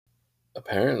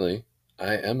apparently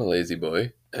I am a lazy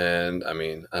boy. And I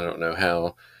mean, I don't know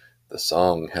how the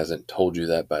song hasn't told you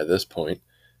that by this point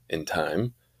in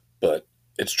time, but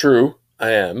it's true.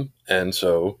 I am. And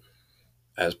so,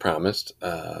 as promised,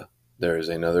 there is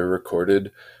another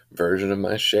recorded version of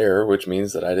my share, which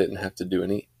means that I didn't have to do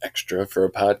any extra for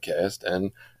a podcast.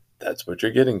 And that's what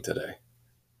you're getting today.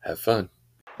 Have fun.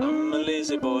 I'm a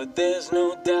lazy boy, there's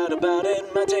no doubt about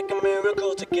it. Might take a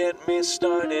miracle to get me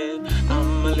started.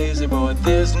 I'm a lazy boy,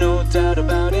 there's no doubt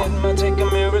about it. Might take a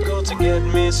miracle to get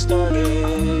me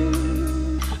started.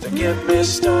 To get me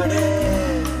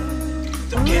started.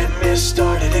 To get me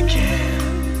started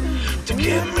again. To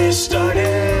get me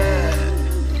started.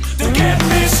 To get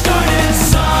me started,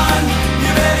 son.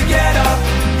 You better get up.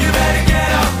 You better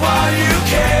get up while you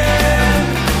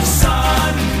can.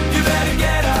 Son, you better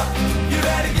get up. You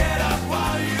better get up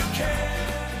while you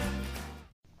can.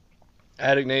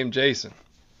 Addict named Jason.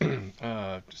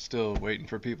 Still waiting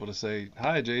for people to say,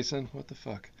 hi, Jason. What the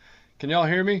fuck? Can y'all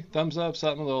hear me? Thumbs up,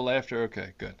 something, a little laughter.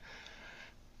 Okay, good.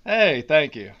 Hey,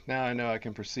 thank you. Now I know I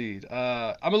can proceed.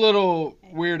 I'm a little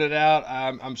weirded out.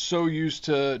 I'm so used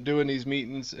to doing these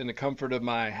meetings in the comfort of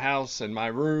my house and my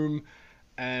room.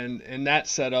 And in that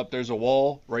setup, there's a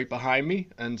wall right behind me.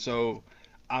 And so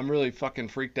I'm really fucking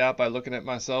freaked out by looking at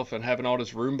myself and having all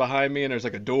this room behind me, and there's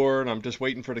like a door, and I'm just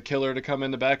waiting for the killer to come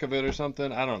in the back of it or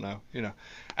something. I don't know.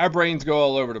 Our brains go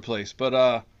all over the place.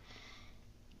 But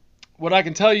what I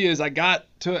can tell you is I got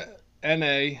to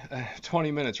NA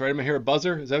 20 minutes, right? I'm gonna hear a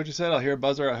buzzer. Is that what you said? I'll hear a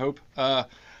buzzer, I hope. I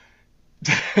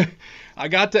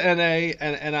got to NA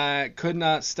and I could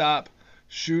not stop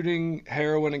shooting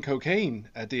heroin and cocaine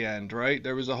at the end, right?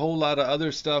 There was a whole lot of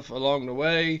other stuff along the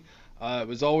way. It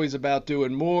was always about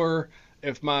doing more.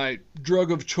 If my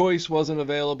drug of choice wasn't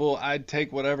available, I'd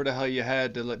take whatever the hell you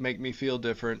had to make me feel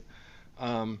different.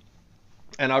 And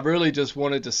I really just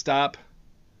wanted to stop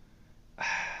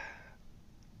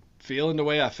feeling the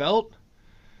way I felt,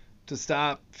 to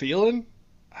stop feeling,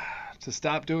 to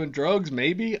stop doing drugs,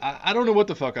 maybe. I don't know what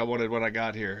the fuck I wanted when I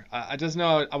got here. I just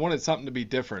know I wanted something to be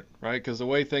different, right? Because the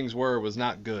way things were was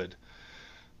not good.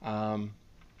 And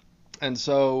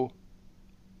so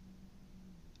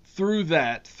through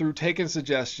that, through taking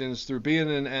suggestions, through being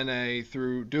in NA,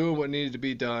 through doing what needed to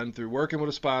be done, through working with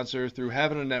a sponsor, through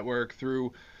having a network,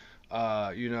 through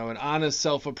an honest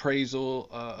self-appraisal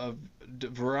of a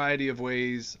variety of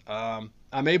ways,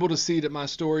 I'm able to see that my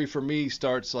story for me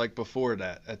starts like before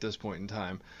that at this point in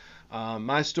time.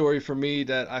 My story for me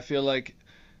that I feel like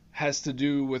has to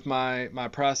do with my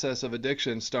process of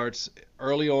addiction starts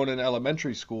early on in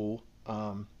elementary school.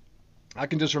 I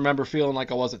can just remember feeling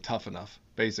like I wasn't tough enough,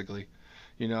 basically.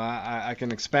 I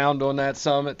can expound on that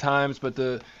some at times, but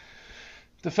the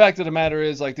fact of the matter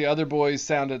is, like, the other boys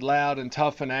sounded loud and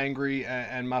tough and angry,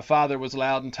 and my father was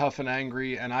loud and tough and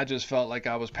angry, and I just felt like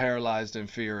I was paralyzed in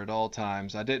fear at all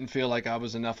times. I didn't feel like I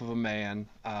was enough of a man.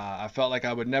 I felt like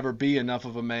I would never be enough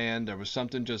of a man. There was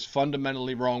something just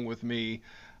fundamentally wrong with me.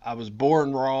 I was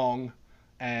born wrong,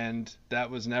 and that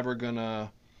was never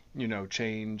gonna,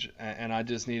 change. And I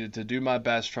just needed to do my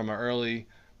best from an early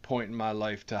point in my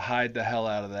life to hide the hell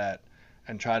out of that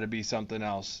and try to be something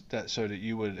else so that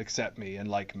you would accept me and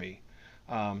like me.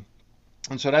 And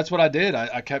so that's what I did.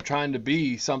 I kept trying to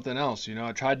be something else.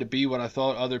 I tried to be what I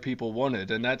thought other people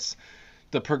wanted. And that's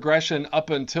the progression up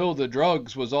until the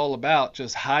drugs was all about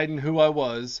just hiding who I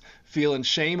was, feeling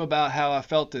shame about how I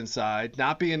felt inside,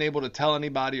 not being able to tell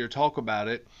anybody or talk about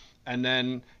it, and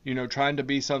then, trying to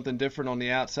be something different on the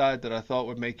outside that I thought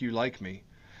would make you like me.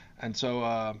 And so,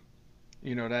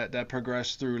 that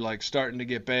progressed through like starting to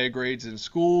get bad grades in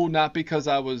school, not because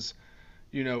I was,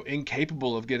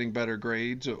 incapable of getting better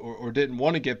grades or didn't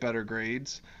want to get better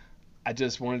grades. I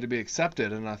just wanted to be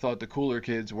accepted, and I thought the cooler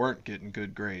kids weren't getting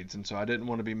good grades, and so I didn't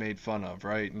want to be made fun of,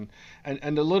 right?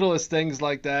 And the littlest things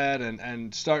like that,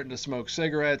 and starting to smoke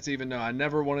cigarettes, even though I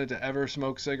never wanted to ever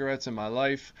smoke cigarettes in my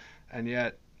life, and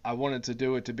yet I wanted to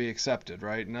do it to be accepted,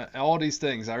 right? And all these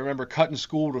things. I remember cutting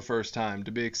school the first time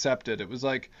to be accepted. It was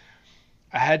like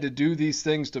I had to do these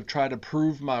things to try to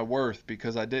prove my worth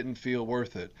because I didn't feel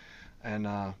worth it. And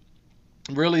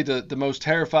really the most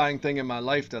terrifying thing in my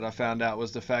life that I found out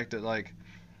was the fact that, like,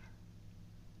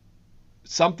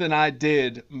 something I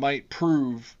did might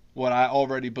prove what I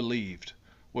already believed,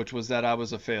 which was that I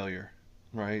was a failure,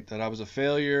 right? That I was a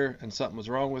failure and something was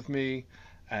wrong with me,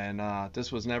 and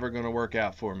this was never going to work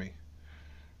out for me.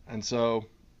 And so,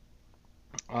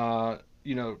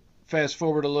 fast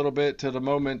forward a little bit to the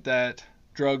moment that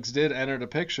drugs did enter the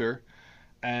picture,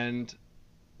 and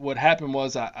what happened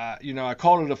was I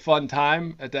called it a fun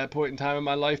time at that point in time in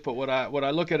my life, but what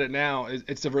I look at it now is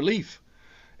it's a relief.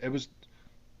 It was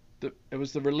it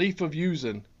was the relief of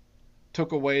using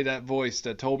took away that voice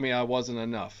that told me I wasn't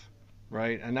enough,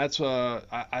 right? And that's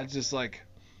I just like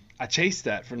I chased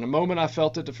that from the moment I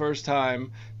felt it the first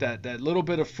time. That little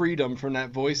bit of freedom from that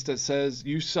voice that says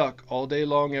you suck all day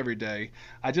long every day.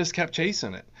 I just kept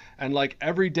chasing it, and like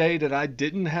every day that I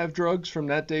didn't have drugs from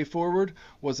that day forward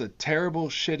was a terrible,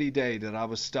 shitty day that I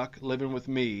was stuck living with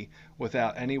me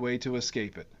without any way to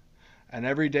escape it. And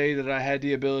every day that I had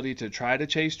the ability to try to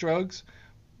chase drugs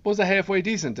was a halfway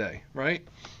decent day, right?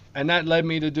 And that led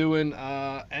me to doing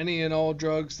any and all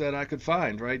drugs that I could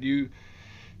find, right? You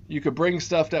could bring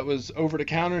stuff that was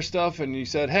over-the-counter stuff, and you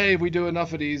said, hey, if we do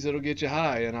enough of these, it'll get you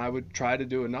high. And I would try to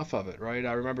do enough of it, right?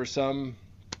 I remember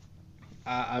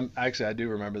I do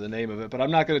remember the name of it, but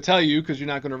I'm not going to tell you because you're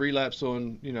not going to relapse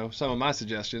on, some of my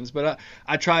suggestions. But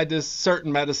I tried this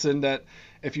certain medicine that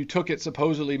if you took it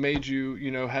supposedly made you,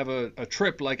 have a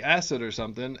trip like acid or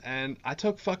something. And I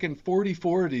took fucking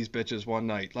 44 of these bitches one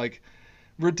night, like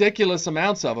ridiculous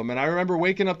amounts of them. And I remember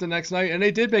waking up the next night, and they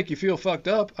did make you feel fucked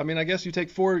up. I mean, I guess you take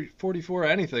 44 of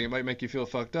anything, it might make you feel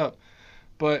fucked up.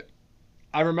 But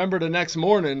I remember the next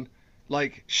morning,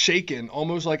 like shaking,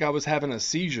 almost like I was having a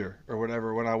seizure or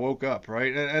whatever when I woke up,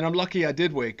 right? And I'm lucky I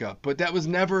did wake up, but that was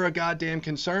never a goddamn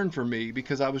concern for me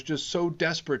because I was just so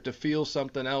desperate to feel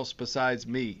something else besides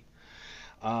me.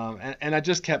 And I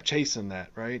just kept chasing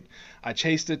that, right? I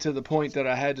chased it to the point that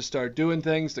I had to start doing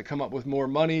things to come up with more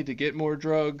money to get more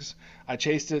drugs. I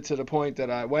chased it to the point that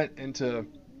I went into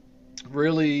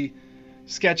really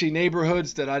sketchy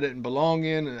neighborhoods that I didn't belong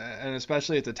in, and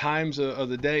especially at the times of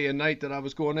the day and night that I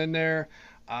was going in there,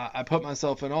 I put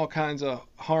myself in all kinds of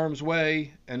harm's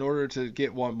way in order to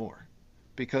get one more.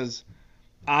 Because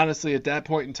honestly, at that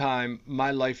point in time,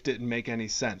 my life didn't make any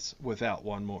sense without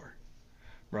one more.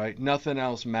 Right? Nothing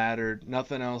else mattered.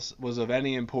 Nothing else was of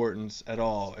any importance at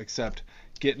all except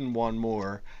getting one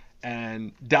more,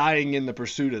 and dying in the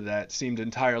pursuit of that seemed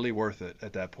entirely worth it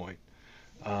at that point.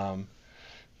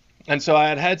 And so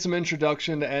I had some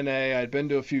introduction to NA. I had been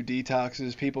to a few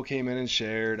detoxes. People came in and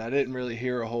shared. I didn't really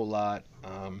hear a whole lot.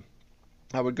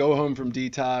 I would go home from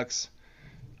detox.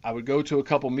 I would go to a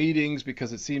couple meetings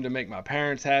because it seemed to make my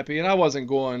parents happy. And I wasn't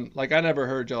going, like, I never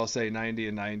heard y'all say 90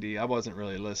 and 90. I wasn't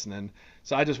really listening.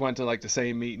 So I just went to like the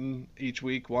same meeting each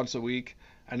week, once a week.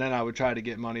 And then I would try to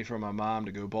get money from my mom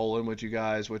to go bowling with you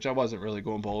guys, which I wasn't really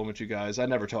going bowling with you guys. I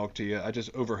never talked to you. I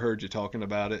just overheard you talking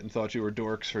about it and thought you were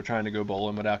dorks for trying to go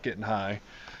bowling without getting high.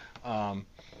 And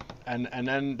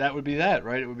then that would be that,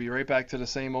 right? It would be right back to the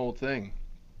same old thing.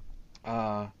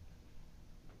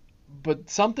 But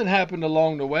something happened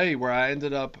along the way where I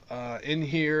ended up in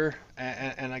here,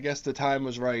 and I guess the time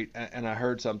was right, and I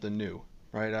heard something new,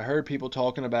 right? I heard people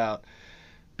talking about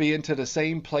being to the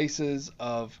same places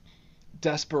of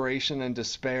desperation and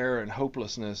despair and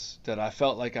hopelessness that I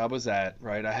felt like I was at,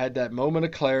 right? I had that moment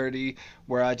of clarity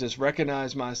where I just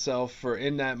recognized myself for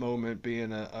in that moment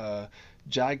being a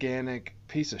gigantic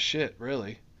piece of shit,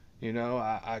 really.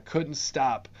 I couldn't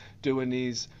stop doing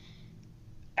these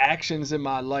actions in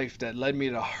my life that led me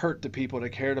to hurt the people that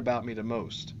cared about me the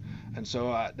most. And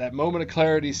so that moment of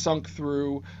clarity sunk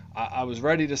through. I was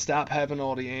ready to stop having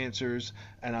all the answers,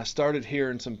 and I started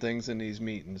hearing some things in these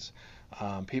meetings.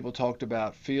 People talked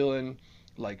about feeling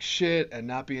like shit and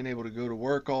not being able to go to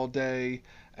work all day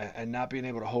and not being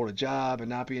able to hold a job and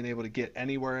not being able to get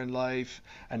anywhere in life.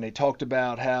 And they talked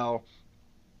about how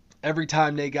every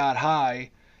time they got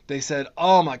high, they said,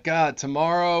 oh my God,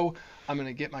 tomorrow I'm going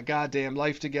to get my goddamn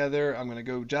life together. I'm going to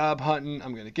go job hunting.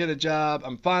 I'm going to get a job.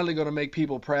 I'm finally going to make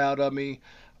people proud of me.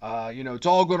 It's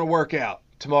all going to work out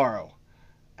tomorrow.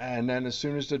 And then as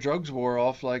soon as the drugs wore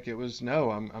off, like it was, no,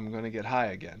 I'm going to get high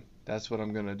again. That's what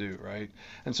I'm going to do, right?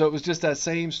 And so it was just that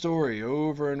same story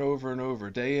over and over and over,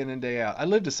 day in and day out. I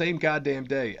lived the same goddamn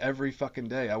day every fucking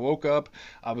day. I woke up,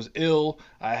 I was ill,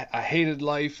 I hated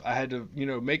life. I had to,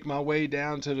 make my way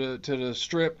down to the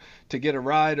strip to get a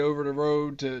ride over the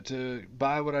road to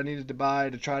buy what I needed to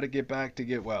buy to try to get back to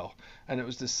get well. And it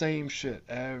was the same shit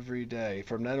every day.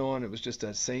 From then on, it was just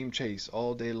that same chase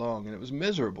all day long, and it was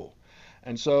miserable.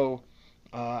 And so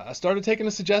I started taking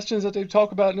the suggestions that they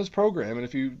talk about in this program. And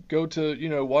if you go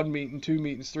to, 1 meeting, 2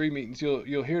 meetings, 3 meetings,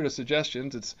 you'll hear the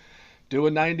suggestions. It's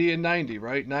doing 90 and 90,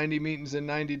 right? 90 meetings in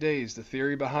 90 days. The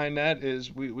theory behind that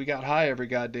is we got high every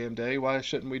goddamn day. Why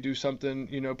shouldn't we do something,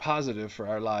 positive for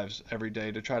our lives every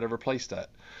day to try to replace that?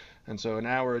 And so an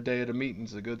hour a day at a meeting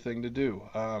is a good thing to do.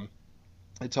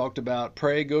 They talked about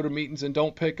pray, go to meetings, and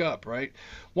don't pick up, right?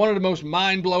 One of the most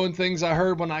mind-blowing things I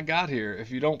heard when I got here,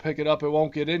 if you don't pick it up, it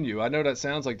won't get in you. I know that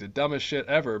sounds like the dumbest shit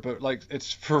ever, but like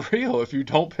it's for real. If you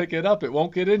don't pick it up, it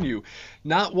won't get in you.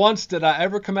 Not once did I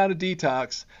ever come out of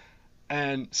detox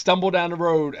and stumble down the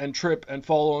road and trip and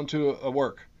fall onto a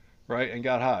work, right, and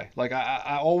got high. Like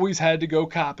I always had to go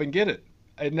cop and get it.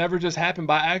 It never just happened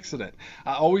by accident.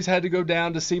 I always had to go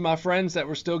down to see my friends that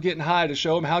were still getting high to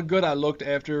show them how good I looked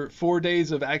after 4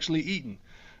 days of actually eating,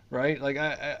 right? Like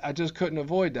I just couldn't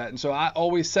avoid that. And so I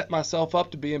always set myself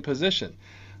up to be in position.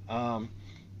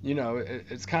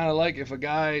 It's kind of like if a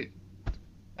guy,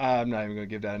 I'm not even going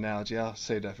to give that analogy. I'll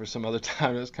save that for some other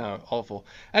time. That's kind of awful.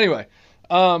 Anyway,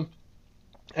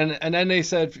 and then they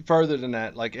said further than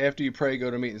that, like after you pray,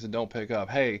 go to meetings and don't pick up.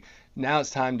 Hey, now it's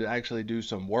time to actually do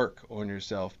some work on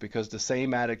yourself because the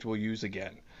same addict will use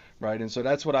again, right? And so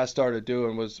that's what I started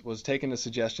doing was taking the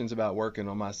suggestions about working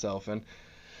on myself. And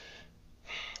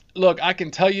look, I can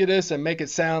tell you this and make it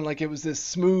sound like it was this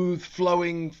smooth,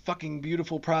 flowing, fucking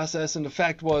beautiful process. And the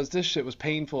fact was, this shit was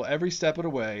painful every step of the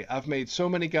way. I've made so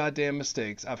many goddamn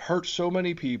mistakes. I've hurt so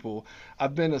many people.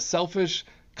 I've been a selfish,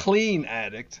 clean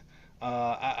addict.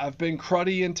 I've been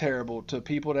cruddy and terrible to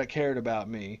people that cared about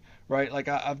me, right? Like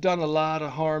I've done a lot of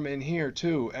harm in here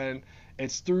too. And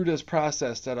it's through this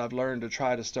process that I've learned to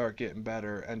try to start getting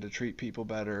better and to treat people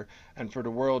better and for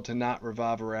the world to not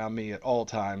revolve around me at all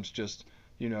times. Just,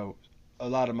 a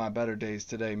lot of my better days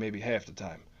today, maybe half the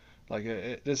time. Like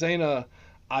this ain't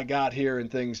I got here and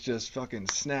things just fucking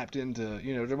snapped into,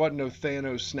 there wasn't no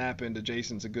Thanos snap into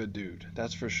Jason's a good dude.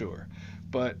 That's for sure.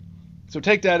 But so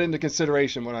take that into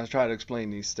consideration when I try to explain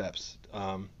these steps.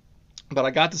 But I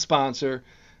got the sponsor,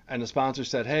 and the sponsor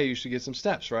said, hey, you should get some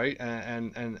steps, right?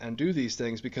 And do these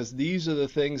things because these are the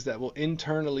things that will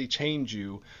internally change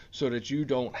you so that you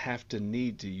don't have to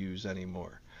need to use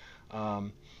anymore.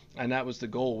 And that was the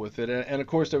goal with it. And of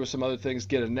course, there were some other things: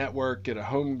 get a network, get a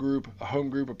home group,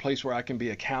 a place where I can be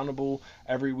accountable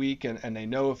every week, and they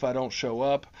know if I don't show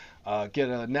up. Get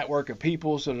a network of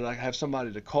people so that I have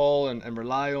somebody to call and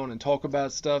rely on and talk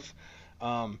about stuff.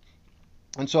 And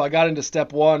so I got into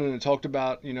step 1, and it talked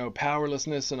about,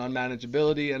 powerlessness and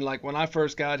unmanageability. And like when I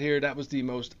first got here, that was the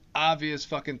most obvious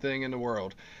fucking thing in the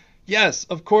world. Yes,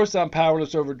 of course I'm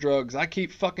powerless over drugs. I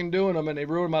keep fucking doing them, and they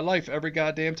ruin my life every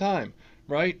goddamn time.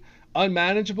 Right?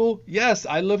 Unmanageable? Yes,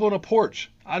 I live on a porch.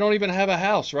 I don't even have a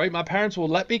house, right? My parents will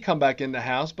let me come back in the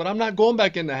house, but I'm not going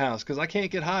back in the house because I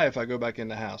can't get high if I go back in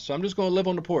the house. So I'm just going to live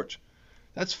on the porch.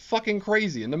 That's fucking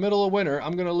crazy. In the middle of winter,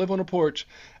 I'm going to live on a porch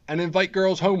and invite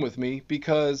girls home with me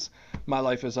because my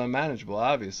life is unmanageable,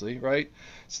 obviously, right?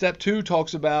 Step 2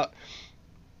 talks about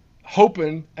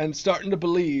hoping and starting to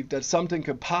believe that something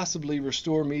could possibly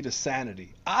restore me to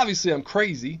sanity. Obviously, I'm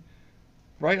crazy.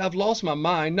 Right? I've lost my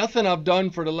mind. Nothing I've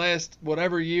done for the last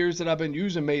whatever years that I've been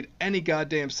using made any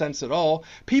goddamn sense at all.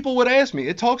 People would ask me.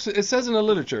 It says in the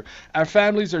literature, our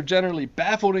families are generally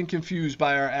baffled and confused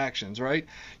by our actions, right?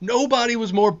 Nobody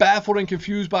was more baffled and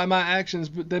confused by my actions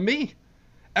than me.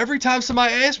 Every time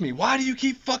somebody asked me, why do you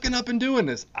keep fucking up and doing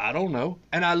this? I don't know.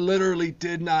 And I literally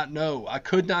did not know. I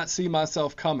could not see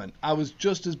myself coming. I was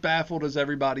just as baffled as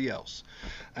everybody else.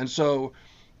 And so,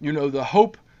 the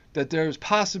hope that there's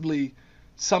possibly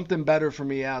something better for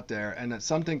me out there and that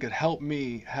something could help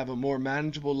me have a more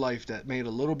manageable life that made a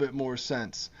little bit more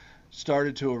sense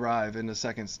started to arrive in the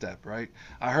second step, right?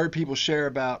 I heard people share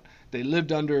about they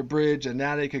lived under a bridge and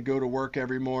now they could go to work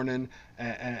every morning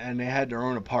and they had their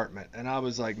own apartment. And I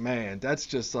was like, man, that's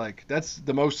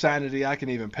the most sanity I can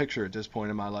even picture at this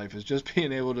point in my life is just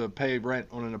being able to pay rent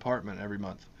on an apartment every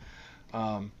month.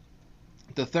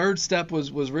 The third step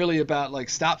was really about like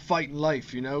stop fighting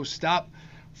life, stop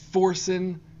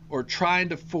forcing or trying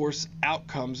to force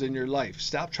outcomes in your life.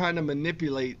 Stop trying to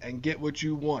manipulate and get what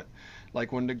you want.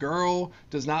 Like when the girl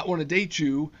does not want to date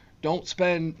you, don't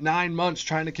spend 9 months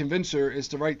trying to convince her it's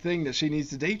the right thing that she needs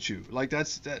to date you. Like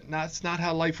that's not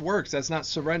how life works. That's not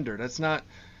surrender. That's not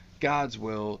God's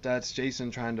will. That's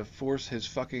Jason trying to force his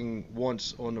fucking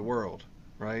wants on the world,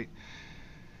 right?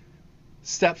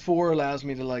 Step 4 allows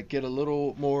me to get a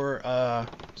little more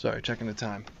checking the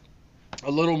time. A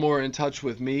little more in touch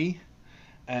with me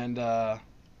and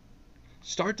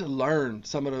start to learn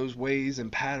some of those ways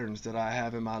and patterns that I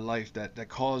have in my life that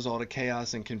cause all the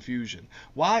chaos and confusion.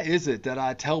 Why is it that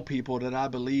I tell people that I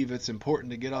believe it's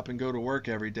important to get up and go to work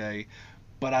every day,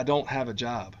 but I don't have a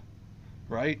job,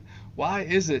 right? Why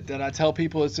is it that I tell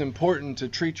people it's important to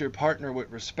treat your partner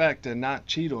with respect and not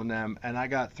cheat on them, and I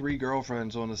got 3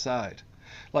 girlfriends on the side?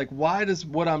 Why does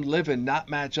what I'm living not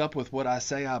match up with what I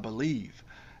say I believe?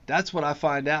 That's what I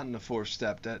find out in the 4th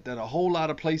step, that a whole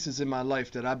lot of places in my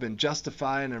life that I've been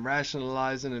justifying and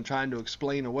rationalizing and trying to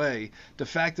explain away, the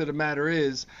fact of the matter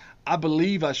is, I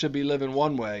believe I should be living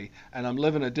one way, and I'm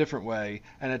living a different way,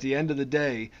 and at the end of the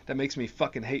day, that makes me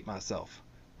fucking hate myself,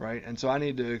 right? And so I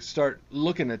need to start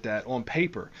looking at that on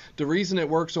paper. The reason it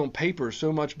works on paper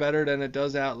so much better than it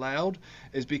does out loud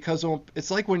is because it's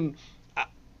like when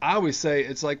I always say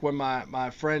it's like when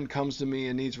my friend comes to me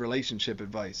and needs relationship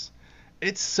advice.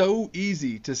 It's so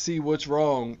easy to see what's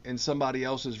wrong in somebody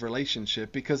else's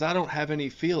relationship because I don't have any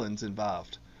feelings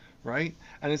involved, right?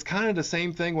 And it's kind of the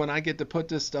same thing when I get to put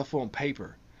this stuff on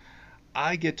paper.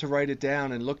 I get to write it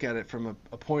down and look at it from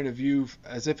a point of view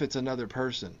as if it's another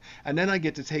person. And then I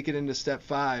get to take it into step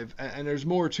 5, and there's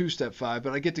more to step 5,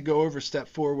 but I get to go over step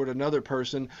 4 with another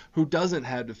person who doesn't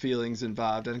have the feelings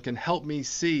involved and can help me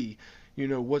see,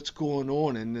 what's going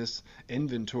on in this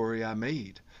inventory I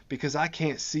made. Because I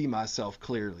can't see myself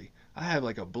clearly. I have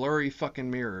like a blurry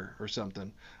fucking mirror or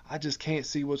something. I just can't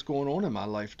see what's going on in my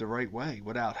life the right way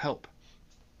without help.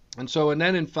 And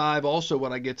then in 5 also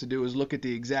what I get to do is look at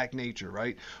the exact nature,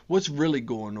 right? What's really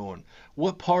going on?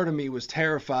 What part of me was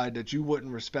terrified that you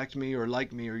wouldn't respect me or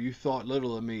like me or you thought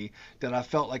little of me, that I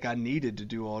felt like I needed to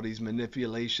do all these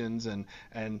manipulations and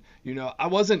I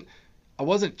wasn't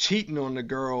cheating on the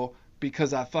girl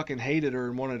because I fucking hated her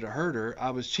and wanted to hurt her.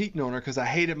 I was cheating on her because I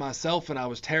hated myself and I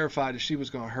was terrified that she was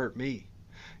going to hurt me.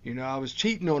 I was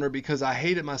cheating on her because I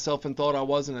hated myself and thought I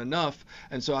wasn't enough.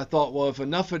 And so I thought, well, if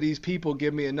enough of these people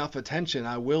give me enough attention,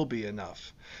 I will be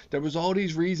enough. There was all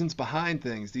these reasons behind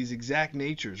things, these exact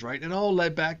natures, right? And it all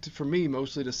led back to, for me,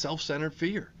 mostly to self-centered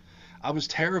fear. I was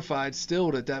terrified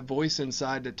still that voice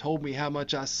inside that told me how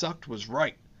much I sucked was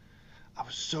right. I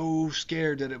was so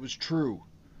scared that it was true.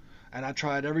 And I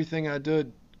tried everything I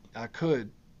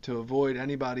could to avoid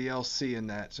anybody else seeing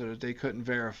that so that they couldn't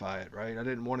verify it, right? I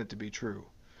didn't want it to be true.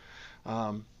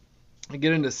 I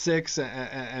get into 6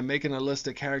 and making a list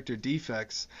of character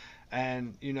defects.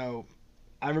 And,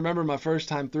 I remember my first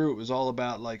time through, it was all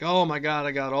about like, oh my God,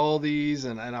 I got all these.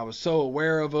 And I was so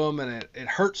aware of them. And it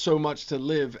hurt so much to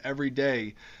live every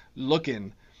day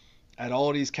looking at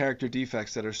all these character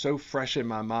defects that are so fresh in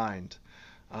my mind.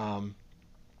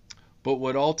 But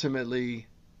what ultimately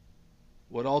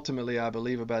I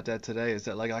believe about that today is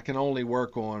that like I can only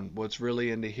work on what's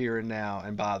really in the here and now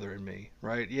and bothering me,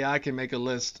 right? Yeah, I can make a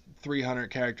list 300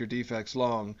 character defects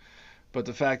long, but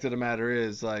the fact of the matter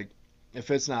is like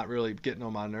if it's not really getting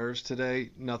on my nerves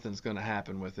today, nothing's going to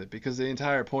happen with it because the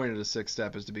entire point of the 6th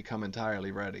step is to become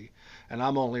entirely ready. And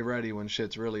I'm only ready when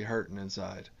shit's really hurting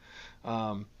inside.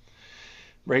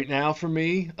 Right now for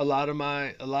me, a lot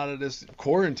of this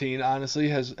quarantine honestly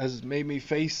has made me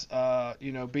face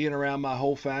being around my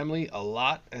whole family a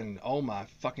lot, and oh my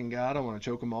fucking God, I want to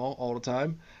choke them all the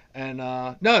time. And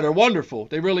no, they're wonderful,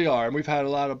 they really are, and we've had a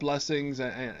lot of blessings,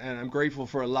 and I'm grateful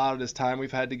for a lot of this time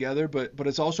we've had together. But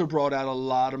it's also brought out a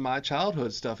lot of my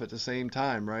childhood stuff at the same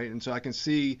time, right? And so I can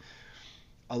see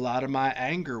a lot of my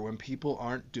anger when people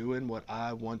aren't doing what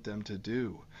I want them to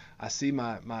do. I see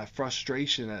my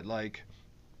frustration at like,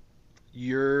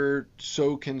 you're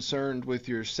so concerned with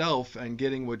yourself and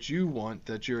getting what you want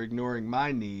that you're ignoring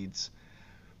my needs.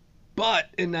 But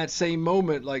in that same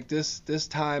moment, like this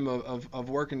time of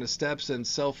working the steps and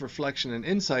self-reflection and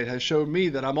insight has showed me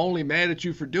that I'm only mad at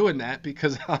you for doing that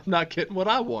because I'm not getting what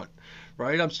I want,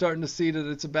 right? I'm starting to see that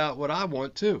it's about what I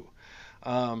want too.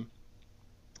 And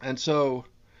so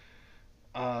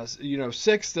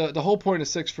 6, the whole point of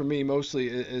 6 for me mostly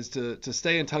is to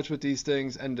stay in touch with these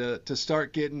things and to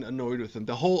start getting annoyed with them.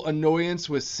 The whole annoyance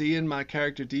with seeing my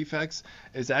character defects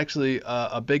is actually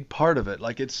a big part of it.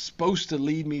 Like it's supposed to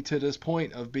lead me to this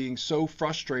point of being so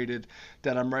frustrated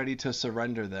that I'm ready to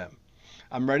surrender them.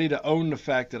 I'm ready to own the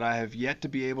fact that I have yet to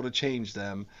be able to change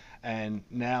them. And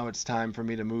now it's time for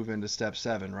me to move into step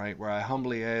 7, right? Where I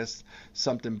humbly ask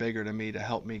something bigger than me to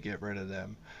help me get rid of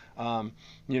them.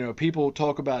 People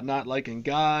talk about not liking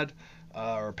God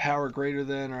or power greater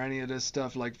than or any of this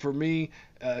stuff. Like for me,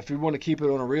 if we want to keep it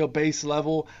on a real base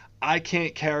level, I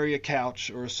can't carry a couch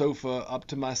or a sofa up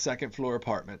to my 2nd floor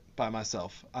apartment by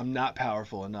myself. I'm not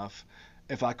powerful enough.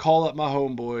 If I call up my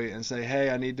homeboy and say, hey,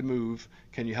 I need to move,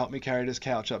 can you help me carry this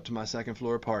couch up to my 2nd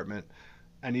floor apartment?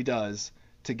 And he does.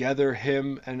 Together,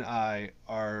 him and I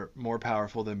are more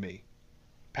powerful than me.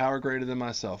 Power greater than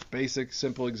myself. Basic,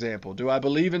 simple example. Do I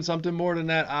believe in something more than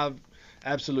that?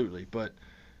 Absolutely. But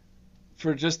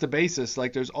for just the basis,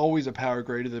 like there's always a power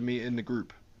greater than me in the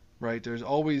group, right? There's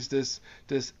always this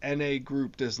NA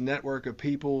group, this network of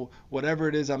people, whatever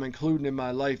it is I'm including in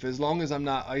my life. As long as I'm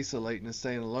not isolating and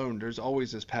staying alone, there's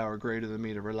always this power greater than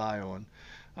me to rely on.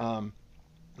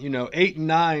 8 and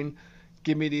 9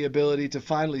 give me the ability to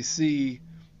finally see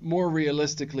more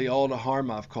realistically all the harm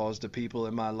I've caused to people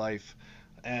in my life.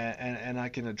 and I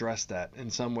can address that in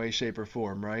some way, shape, or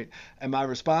form, right? Am I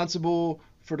responsible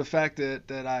for the fact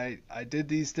that I did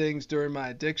these things during my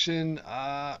addiction?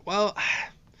 Well,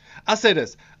 I'll say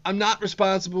this. I'm not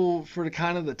responsible for the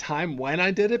kind of the time when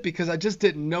I did it because I just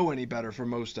didn't know any better for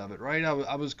most of it, right?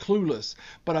 I was clueless,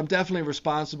 but I'm definitely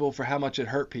responsible for how much it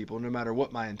hurt people, no matter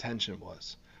what my intention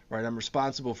was, right? I'm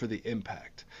responsible for the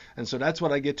impact. And so that's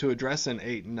what I get to address in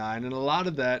 8 and 9. And a lot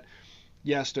of that,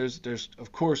 yes, there's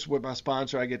of course with my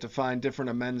sponsor I get to find different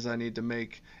amends I need to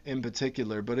make in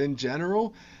particular, but in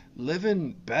general,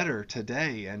 living better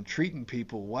today and treating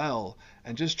people well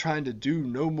and just trying to do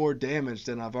no more damage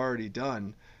than I've already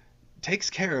done takes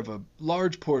care of a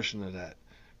large portion of that,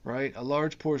 right? A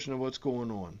large portion of what's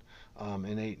going on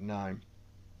in 8 and 9.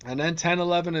 And then 10,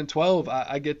 11, and 12,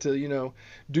 I get to,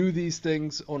 do these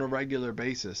things on a regular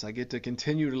basis. I get to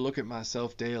continue to look at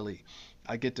myself daily.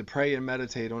 I get to pray and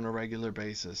meditate on a regular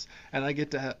basis. And I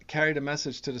get to carry the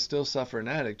message to the still suffering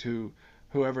addict,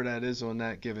 whoever that is on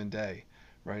that given day,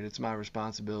 right? It's my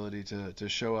responsibility to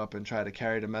show up and try to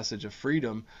carry the message of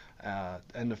freedom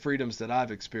and the freedoms that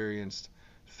I've experienced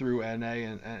through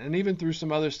NA and even through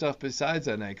some other stuff besides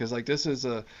NA. Because, this is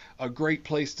a great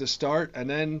place to start. And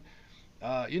then,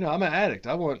 I'm an addict.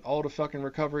 I want all the fucking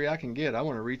recovery I can get. I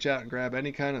want to reach out and grab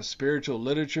any kind of spiritual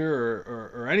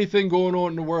literature or anything going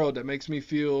on in the world that makes me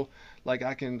feel like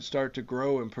I can start to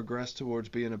grow and progress towards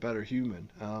being a better human.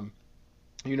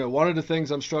 One of the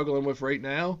things I'm struggling with right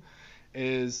now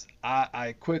is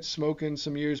I quit smoking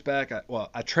some years back.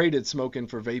 I traded smoking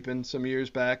for vaping some years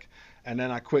back, and then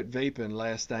I quit vaping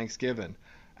last Thanksgiving.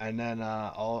 And then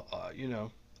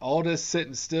all this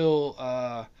sitting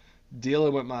still,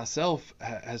 dealing with myself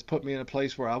has put me in a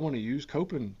place where I want to use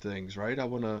coping things, right? I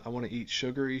want to eat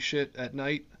sugary shit at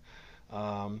night,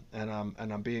 and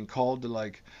I'm being called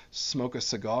to smoke a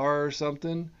cigar or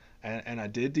something, and I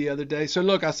did the other day. So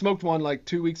look, I smoked one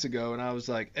 2 weeks ago, and I was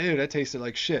like, ew, that tasted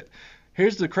like shit.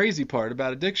 Here's the crazy part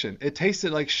about addiction: it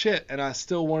tasted like shit, and I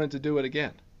still wanted to do it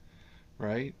again,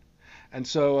 right? And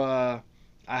so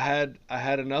I had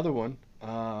another one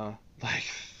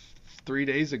 3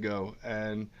 days ago,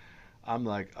 and I'm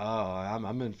like, oh,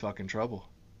 I'm in fucking trouble,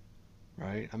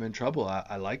 right? I'm in trouble.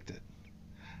 I liked it.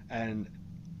 And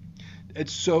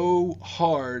it's so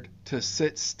hard to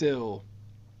sit still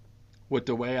with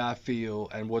the way I feel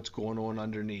and what's going on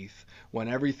underneath when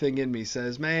everything in me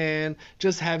says, man,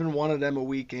 just having one of them a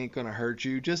week ain't going to hurt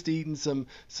you. Just eating some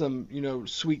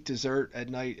sweet dessert at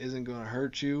night isn't going to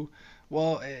hurt you.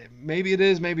 Well, maybe it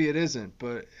is, maybe it isn't,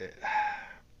 but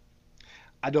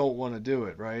I don't want to do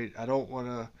it, right? I don't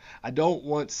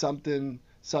want something,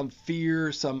 some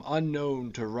fear, some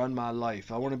unknown to run my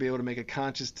life. I want to be able to make a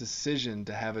conscious decision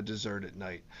to have a dessert at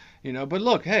night, but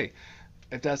look, hey,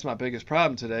 if that's my biggest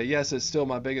problem today, yes, it's still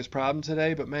my biggest problem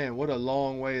today, but man, what a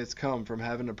long way it's come from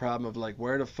having the problem of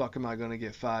where the fuck am I going to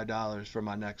get $5 for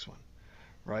my next one?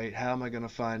 Right? How am I going to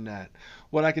find that?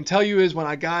 What I can tell you is when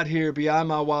I got here beyond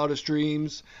my wildest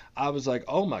dreams, I was like,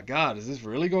 oh my God, is this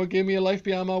really going to give me a life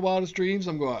beyond my wildest dreams?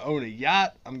 I'm going to own a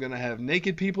yacht. I'm going to have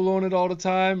naked people on it all the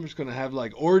time. I'm just going to have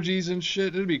orgies and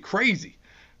shit. It'll be crazy.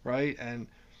 Right? And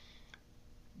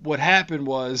what happened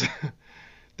was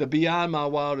the beyond my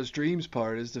wildest dreams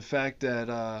part is the fact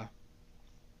that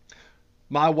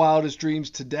my wildest dreams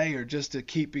today are just to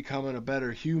keep becoming a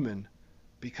better human,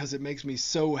 because it makes me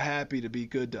so happy to be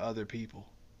good to other people,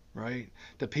 right?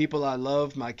 The people I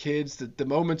love, my kids, the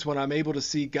moments when I'm able to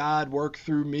see God work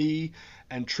through me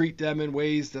and treat them in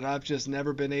ways that I've just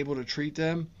never been able to treat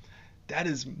them, that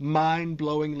is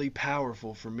mind-blowingly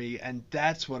powerful for me, and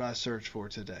that's what I search for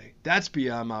today. That's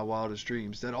beyond my wildest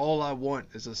dreams, that all I want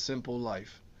is a simple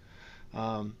life.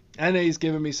 NA's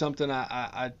given me something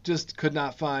I just could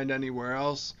not find anywhere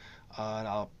else, and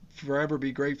I'll forever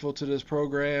be grateful to this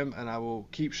program, and I will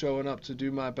keep showing up to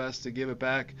do my best to give it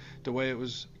back the way it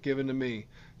was given to me.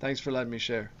 Thanks for letting me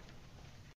share.